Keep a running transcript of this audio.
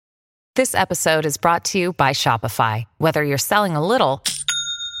This episode is brought to you by Shopify. Whether you're selling a little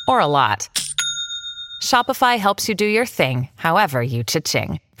or a lot, Shopify helps you do your thing, however you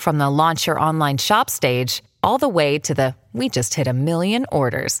cha-ching. From the launch your online shop stage, all the way to the we just hit 1 million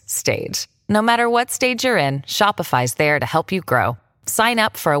orders stage. No matter what stage you're in, Shopify's there to help you grow. Sign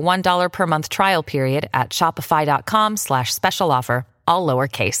up for a $1 per month trial period at shopify.com/special offer, all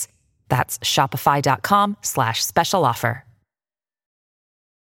lowercase. That's shopify.com/special offer.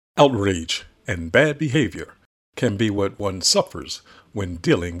 Outrage and bad behavior can be what one suffers when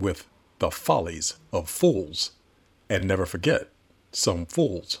dealing with the follies of fools. And never forget, some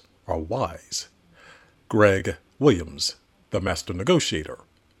fools are wise. Greg Williams, the master negotiator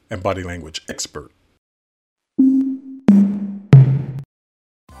and body language expert.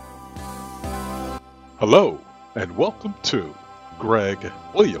 Hello, and welcome to Greg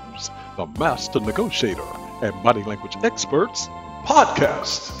Williams, the master negotiator and body language experts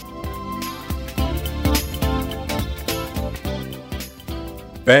podcast.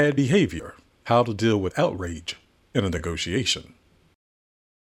 Bad behavior, how to deal with outrage in a negotiation.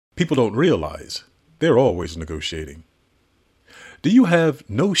 People don't realize they're always negotiating. Do you have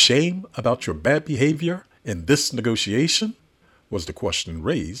no shame about your bad behavior in this negotiation? Was the question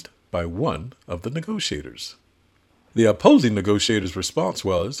raised by one of the negotiators. The opposing negotiator's response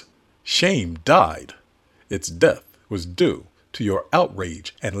was, "Shame died. Its death was due to your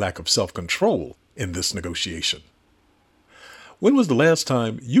outrage and lack of self-control in this negotiation." When was the last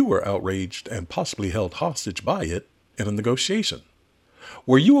time you were outraged and possibly held hostage by it in a negotiation?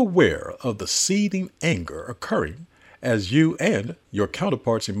 Were you aware of the seething anger occurring as you and your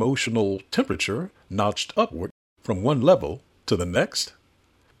counterpart's emotional temperature notched upward from one level to the next?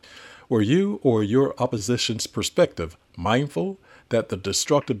 Were you or your opposition's perspective mindful that the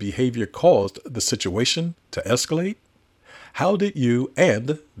destructive behavior caused the situation to escalate? How did you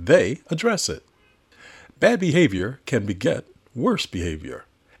and they address it? Bad behavior can beget worse behavior,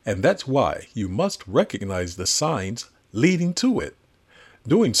 and that's why you must recognize the signs leading to it.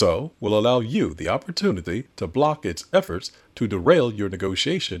 Doing so will allow you the opportunity to block its efforts to derail your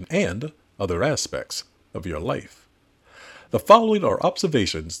negotiation and other aspects of your life. The following are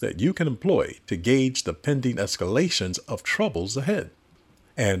observations that you can employ to gauge the pending escalations of troubles ahead,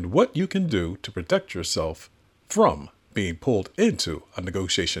 and what you can do to protect yourself from being pulled into a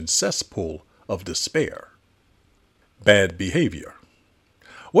negotiation cesspool of despair. Bad behavior.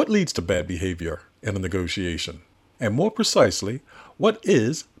 What leads to bad behavior in a negotiation? And more precisely, what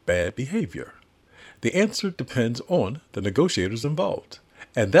is bad behavior? The answer depends on the negotiators involved,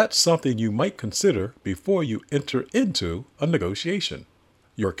 and that's something you might consider before you enter into a negotiation,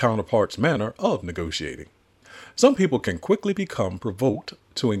 your counterpart's manner of negotiating. Some people can quickly become provoked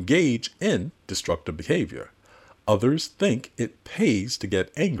to engage in destructive behavior. Others think it pays to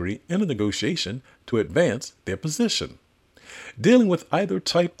get angry in a negotiation to advance their position. Dealing with either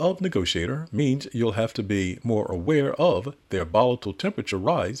type of negotiator means you'll have to be more aware of their volatile temperature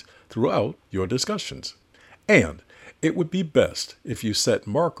rise throughout your discussions. And it would be best if you set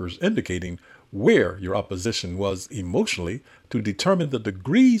markers indicating where your opposition was emotionally to determine the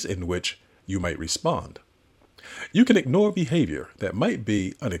degrees in which you might respond. You can ignore behavior that might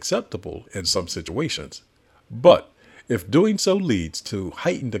be unacceptable in some situations, but if doing so leads to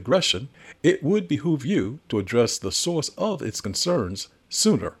heightened aggression, it would behoove you to address the source of its concerns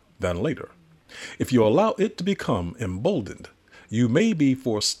sooner than later. If you allow it to become emboldened, you may be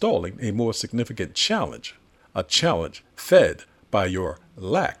forestalling a more significant challenge, a challenge fed by your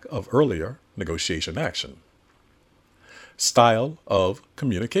lack of earlier negotiation action. Style of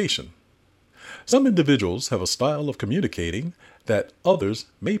communication. Some individuals have a style of communicating that others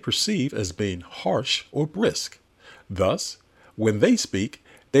may perceive as being harsh or brisk. Thus, when they speak,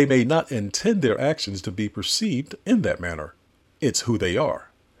 they may not intend their actions to be perceived in that manner. It's who they are.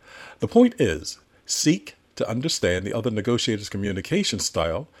 The point is, seek to understand the other negotiator's communication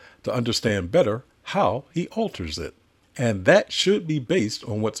style to understand better how he alters it. And that should be based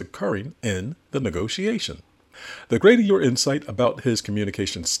on what's occurring in the negotiation. The greater your insight about his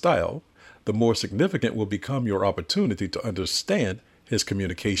communication style, the more significant will become your opportunity to understand his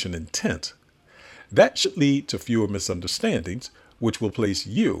communication intent. That should lead to fewer misunderstandings, which will place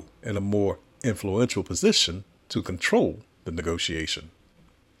you in a more influential position to control the negotiation.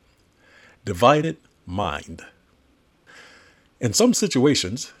 Divided mind. In some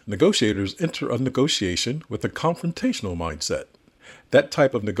situations, negotiators enter a negotiation with a confrontational mindset. That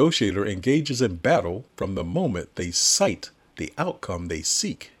type of negotiator engages in battle from the moment they sight the outcome they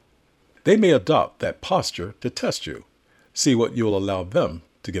seek. They may adopt that posture to test you, see what you'll allow them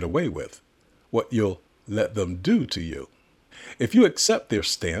to get away with, what you'll let them do to you. If you accept their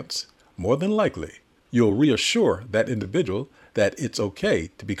stance, more than likely, you'll reassure that individual that it's okay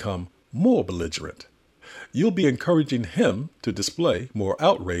to become more belligerent. You'll be encouraging him to display more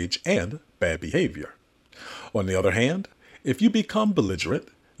outrage and bad behavior. On the other hand, if you become belligerent,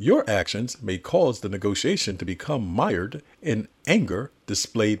 your actions may cause the negotiation to become mired in anger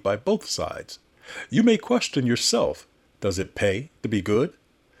displayed by both sides. You may question yourself, does it pay to be good?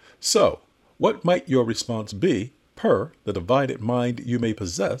 So, what might your response be per the divided mind you may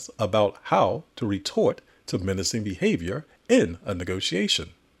possess about how to retort to menacing behavior in a negotiation?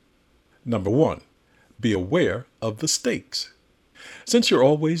 Number 1, be aware of the stakes. Since you're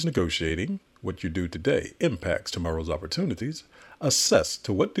always negotiating, what you do today impacts tomorrow's opportunities. Assess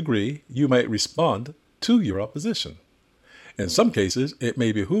to what degree you might respond to your opposition. In some cases, it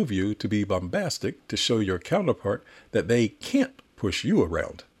may behoove you to be bombastic to show your counterpart that they can't push you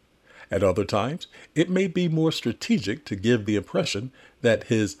around. At other times, it may be more strategic to give the impression that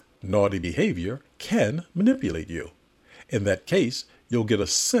his naughty behavior can manipulate you. In that case, you'll get a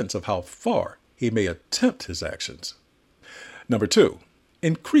sense of how far he may attempt his actions. Number 2,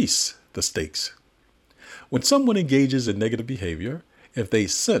 increase the stakes. When someone engages in negative behavior, if they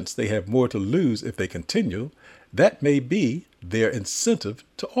sense they have more to lose if they continue, that may be their incentive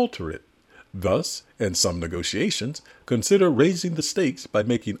to alter it. Thus, in some negotiations, consider raising the stakes by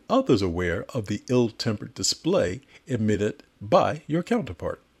making others aware of the ill-tempered display emitted by your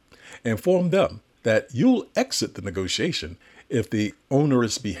counterpart. Inform them that you'll exit the negotiation if the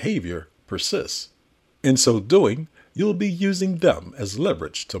onerous behavior persists. In so doing, you'll be using them as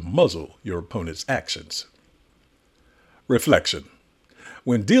leverage to muzzle your opponent's actions. Reflection.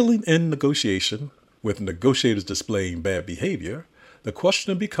 When dealing in negotiation with negotiators displaying bad behavior, the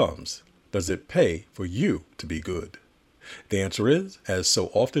question becomes, does it pay for you to be good? The answer is, as so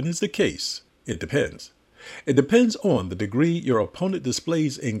often is the case, it depends. It depends on the degree your opponent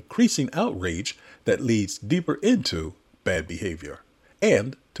displays increasing outrage that leads deeper into bad behavior,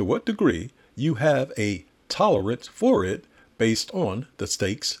 and to what degree you have a tolerance for it based on the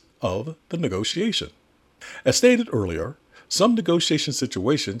stakes of the negotiation. As stated earlier, some negotiation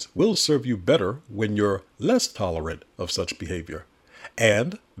situations will serve you better when you're less tolerant of such behavior,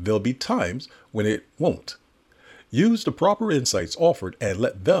 and there'll be times when it won't. Use the proper insights offered and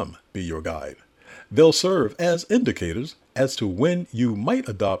let them be your guide. They'll serve as indicators as to when you might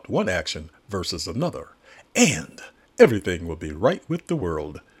adopt one action versus another, and everything will be right with the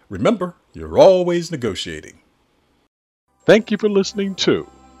world. Remember, you're always negotiating. Thank you for listening to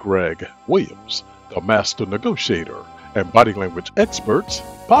Greg Williams, the Master Negotiator and Body Language Experts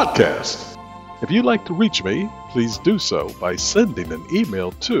podcast. If you'd like to reach me, please do so by sending an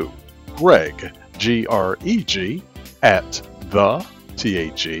email to Greg, G-R-E-G, at the,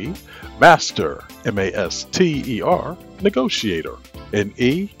 T-H-E, Master, M-A-S-T-E-R, Negotiator,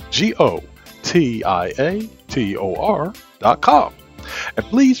 Negotiator.com. And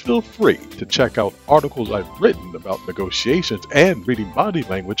please feel free to check out articles I've written about negotiations and reading body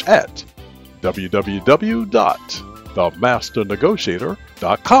language at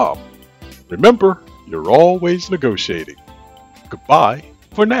www.themasternegotiator.com. Remember, you're always negotiating. Goodbye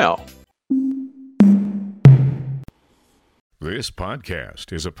for now. This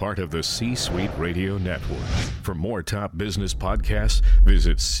podcast is a part of the C-Suite Radio Network. For more top business podcasts,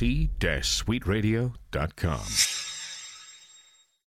 visit c-suiteradio.com.